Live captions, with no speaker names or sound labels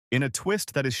in a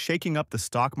twist that is shaking up the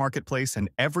stock marketplace and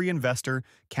every investor,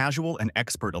 casual and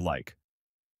expert alike.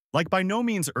 Like by no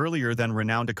means earlier than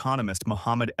renowned economist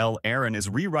Mohammed L. Aaron is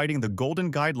rewriting the golden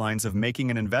guidelines of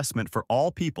making an investment for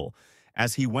all people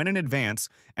as he went in advance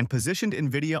and positioned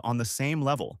Nvidia on the same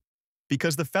level.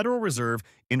 Because the Federal Reserve,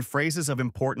 in phrases of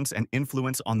importance and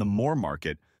influence on the Moore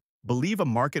market, believe a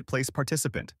marketplace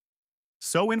participant.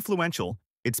 So influential,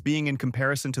 it's being in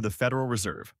comparison to the Federal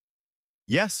Reserve.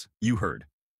 Yes, you heard.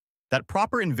 That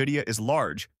proper Nvidia is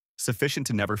large, sufficient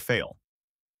to never fail,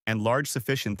 and large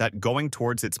sufficient that going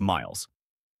towards its miles.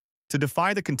 To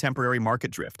defy the contemporary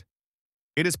market drift.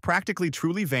 It is practically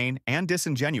truly vain and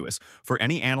disingenuous for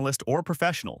any analyst or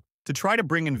professional to try to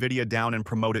bring Nvidia down and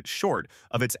promote it short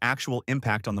of its actual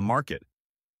impact on the market.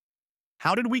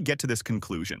 How did we get to this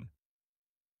conclusion?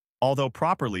 Although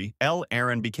properly, L.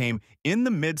 Aaron became in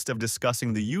the midst of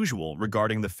discussing the usual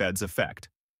regarding the Fed's effect.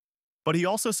 But he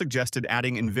also suggested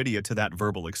adding Nvidia to that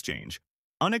verbal exchange.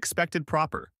 Unexpected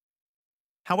proper.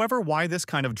 However, why this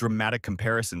kind of dramatic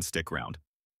comparison stick around?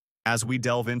 As we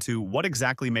delve into what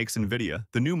exactly makes Nvidia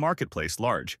the new marketplace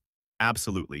large.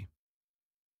 Absolutely.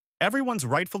 Everyone's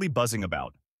rightfully buzzing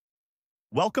about.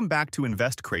 Welcome back to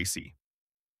Invest Crazy.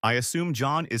 I assume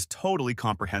John is totally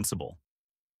comprehensible.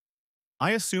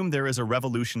 I assume there is a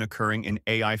revolution occurring in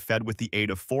AI fed with the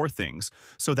aid of four things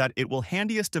so that it will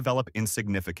handiest develop in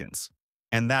significance.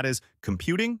 And that is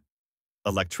computing,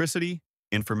 electricity,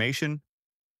 information,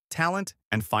 talent,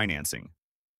 and financing.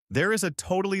 There is a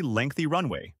totally lengthy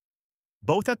runway,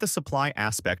 both at the supply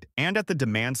aspect and at the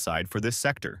demand side for this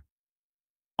sector.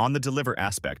 On the deliver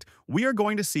aspect, we are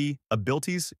going to see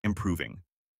abilities improving.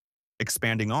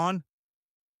 Expanding on,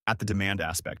 at the demand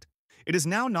aspect, it is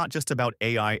now not just about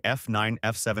AI F9,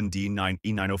 F7, D9,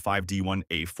 E905, D1,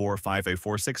 A4, 5,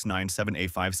 A4, 6, 9, 7,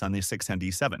 A5, 7, 6, and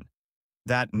D7.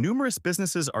 That numerous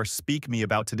businesses are speak me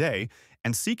about today,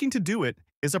 and seeking to do it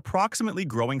is approximately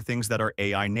growing things that are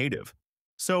AI native.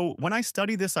 So when I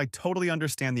study this, I totally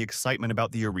understand the excitement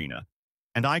about the arena,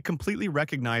 and I completely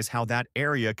recognize how that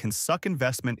area can suck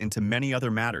investment into many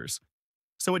other matters.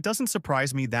 So it doesn't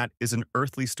surprise me that is an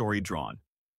earthly story drawn.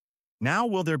 Now,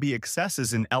 will there be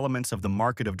excesses in elements of the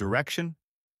market of direction?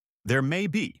 There may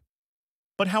be.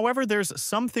 But however, there's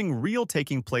something real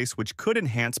taking place which could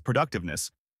enhance productiveness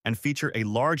and feature a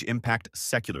large impact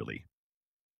secularly.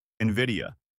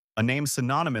 Nvidia, a name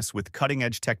synonymous with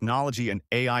cutting-edge technology and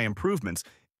AI improvements,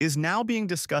 is now being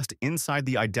discussed inside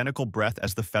the identical breath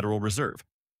as the Federal Reserve.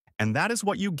 And that is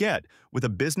what you get with a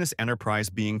business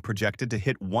enterprise being projected to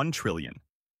hit $1 trillion.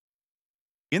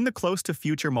 In the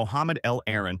close-to-future Mohammed L.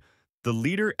 Aaron, the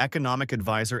leader economic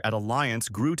advisor at Alliance,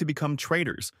 grew to become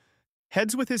traders,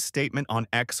 heads with his statement on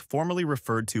X, formerly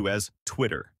referred to as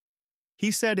Twitter.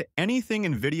 He said anything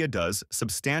Nvidia does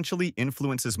substantially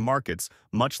influences markets,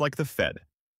 much like the Fed.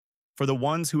 For the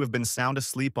ones who have been sound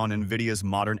asleep on Nvidia's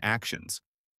modern actions,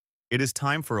 it is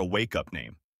time for a wake-up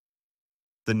name.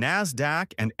 The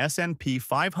Nasdaq and S&P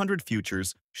 500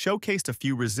 futures showcased a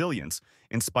few resilience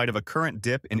in spite of a current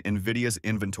dip in Nvidia's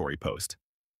inventory post.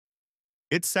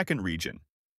 Its second region.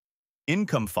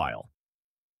 Income file.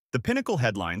 The pinnacle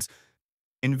headlines.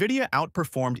 Nvidia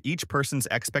outperformed each person's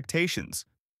expectations.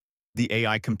 The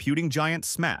AI computing giant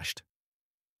smashed.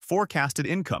 Forecasted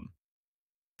income.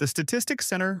 The Statistics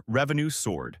Center revenue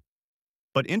soared.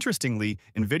 But interestingly,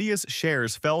 Nvidia's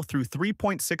shares fell through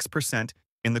 3.6%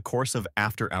 in the course of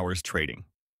after-hours trading.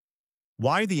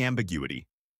 Why the ambiguity?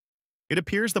 It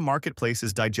appears the marketplace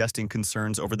is digesting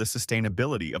concerns over the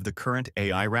sustainability of the current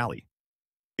AI rally.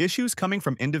 Issues coming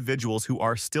from individuals who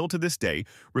are still to this day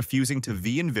refusing to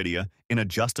view Nvidia in a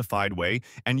justified way,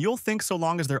 and you'll think so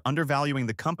long as they're undervaluing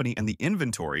the company and the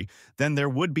inventory, then there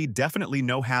would be definitely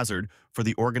no hazard for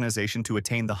the organization to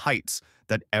attain the heights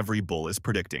that every bull is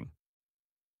predicting.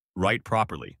 Right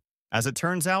properly. As it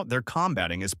turns out, their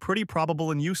combating is pretty probable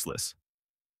and useless.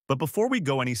 But before we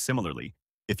go any similarly,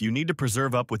 if you need to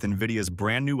preserve up with Nvidia's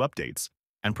brand new updates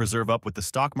and preserve up with the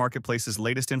stock marketplace's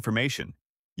latest information,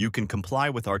 you can comply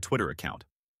with our Twitter account.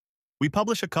 We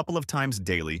publish a couple of times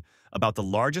daily about the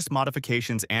largest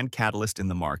modifications and catalyst in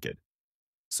the market.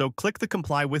 So click the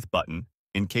Comply With button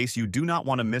in case you do not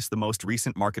want to miss the most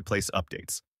recent marketplace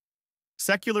updates.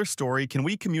 Secular story, can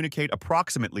we communicate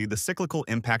approximately the cyclical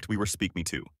impact we were speaking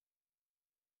to?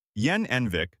 Yen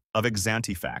Envik of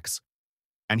Exantifax,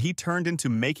 and he turned into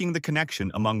making the connection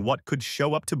among what could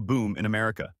show up to boom in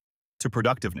America, to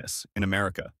productiveness in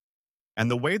America, and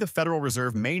the way the Federal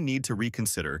Reserve may need to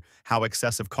reconsider how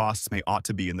excessive costs may ought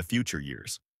to be in the future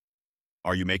years.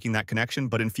 Are you making that connection,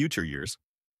 but in future years?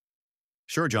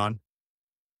 Sure, John.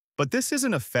 But this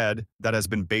isn't a Fed that has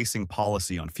been basing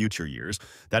policy on future years.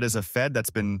 That is a Fed that's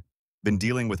been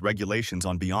dealing with regulations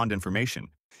on beyond information.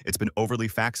 It's been overly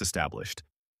facts established.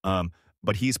 Um,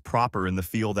 but he's proper in the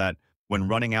feel that when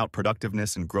running out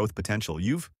productiveness and growth potential,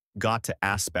 you've got to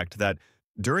aspect that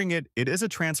during it is a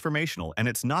transformational and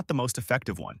it's not the most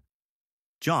effective one.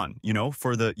 John,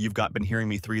 for the you've got been hearing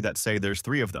me three that say there's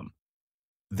three of them.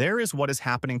 There is what is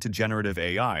happening to generative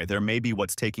AI. There may be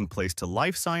what's taking place to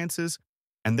life sciences,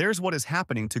 and there's what is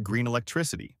happening to green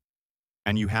electricity.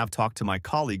 And you have talked to my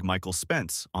colleague Michael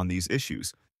Spence on these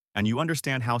issues, and you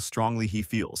understand how strongly he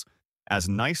feels. As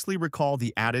nicely recall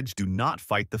the adage, do not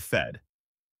fight the Fed.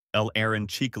 L. Aaron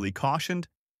cheekily cautioned,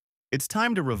 it's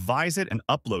time to revise it and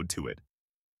upload to it.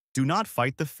 Do not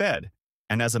fight the Fed,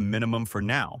 and as a minimum for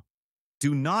now,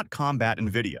 do not combat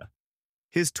Nvidia.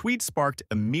 His tweet sparked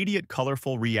immediate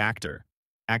colorful reactor,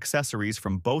 accessories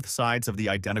from both sides of the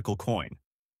identical coin.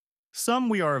 Some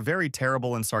we are very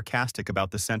terrible and sarcastic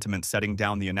about the sentiment setting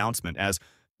down the announcement as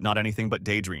not anything but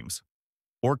daydreams,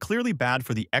 or clearly bad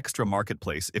for the extra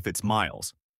marketplace if it's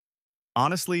miles.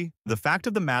 Honestly, the fact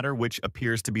of the matter which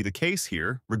appears to be the case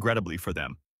here, regrettably for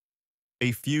them.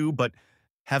 A few, but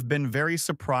have been very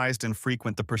surprised and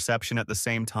frequent the perception at the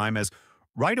same time as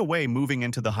right away moving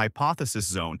into the hypothesis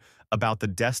zone about the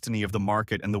destiny of the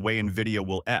market and the way Nvidia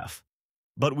will F.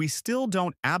 But we still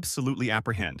don't absolutely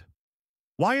apprehend.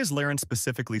 Why is Laren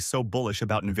specifically so bullish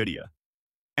about Nvidia?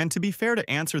 And to be fair, to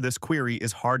answer this query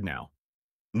is hard now.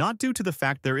 Not due to the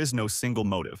fact there is no single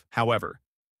motive, however,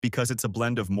 because it's a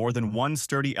blend of more than one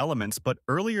sturdy elements, but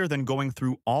earlier than going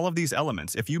through all of these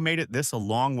elements, if you made it this a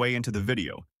long way into the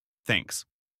video, thanks.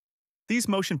 These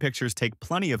motion pictures take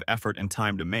plenty of effort and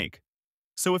time to make.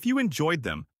 So if you enjoyed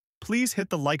them, please hit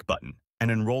the like button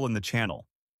and enroll in the channel.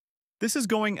 This is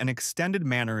going an extended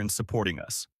manner in supporting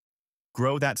us.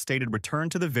 Grow that stated return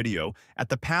to the video at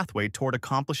the pathway toward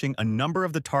accomplishing a number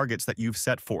of the targets that you've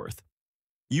set forth.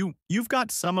 You've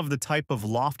got some of the type of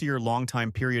loftier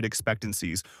long-time period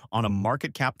expectancies on a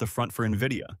market cap the front for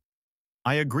Nvidia.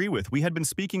 I agree with, we had been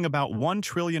speaking about 1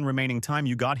 trillion remaining time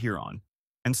you got here on,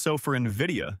 and so for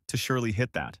Nvidia to surely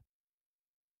hit that.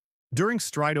 During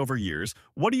stride over years,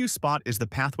 what do you spot is the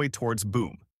pathway towards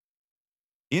boom?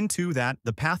 Into that,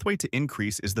 the pathway to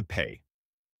increase is the pay.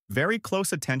 Very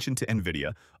close attention to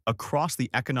Nvidia across the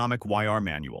economic YR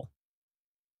manual.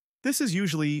 This is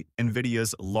usually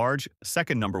Nvidia's large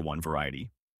second number one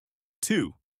variety.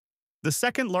 2. The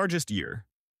second largest year.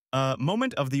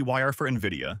 Moment of the YR for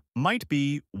Nvidia might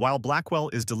be while Blackwell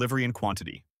is delivery in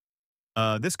quantity.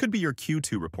 This could be your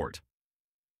Q2 report.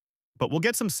 But we'll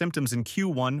get some symptoms in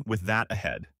Q1 with that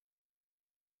ahead.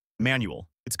 Manual.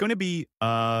 It's going to be,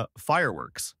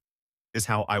 fireworks, is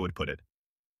how I would put it.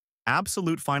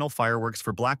 Absolute final fireworks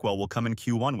for Blackwell will come in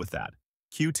Q1 with that.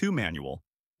 Q2 manual.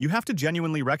 You have to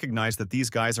genuinely recognize that these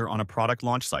guys are on a product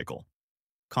launch cycle.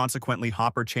 Consequently,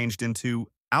 Hopper changed into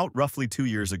out roughly 2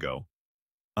 years ago.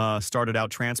 Started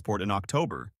out transport in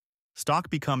October.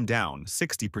 Stock become down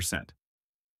 60%.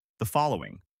 The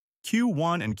following,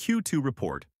 Q1 and Q2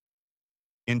 report,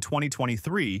 in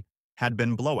 2023 had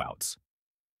been blowouts.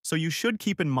 So you should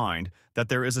keep in mind that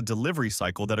there is a delivery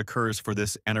cycle that occurs for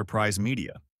this enterprise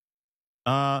media.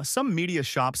 Some media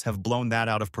shops have blown that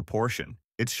out of proportion.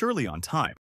 It's surely on time.